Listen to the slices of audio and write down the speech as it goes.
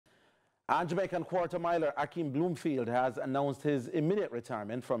And Jamaican quarter miler Ackeem Bloomfield has announced his immediate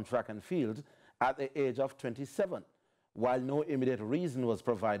retirement from track and field at the age of 27. While no immediate reason was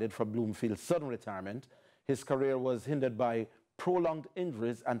provided for Bloomfield's sudden retirement, his career was hindered by prolonged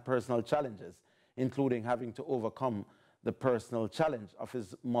injuries and personal challenges, including having to overcome the personal challenge of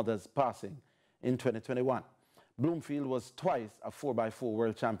his mother's passing in 2021. Bloomfield was twice a 4x4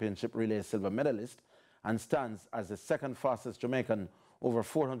 World Championship relay silver medalist and stands as the second fastest Jamaican over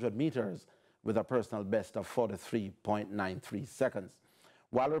 400 meters with a personal best of 43.93 seconds.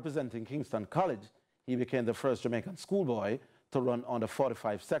 While representing Kingston College, he became the first Jamaican schoolboy to run under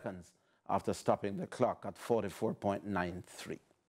 45 seconds after stopping the clock at 44.93.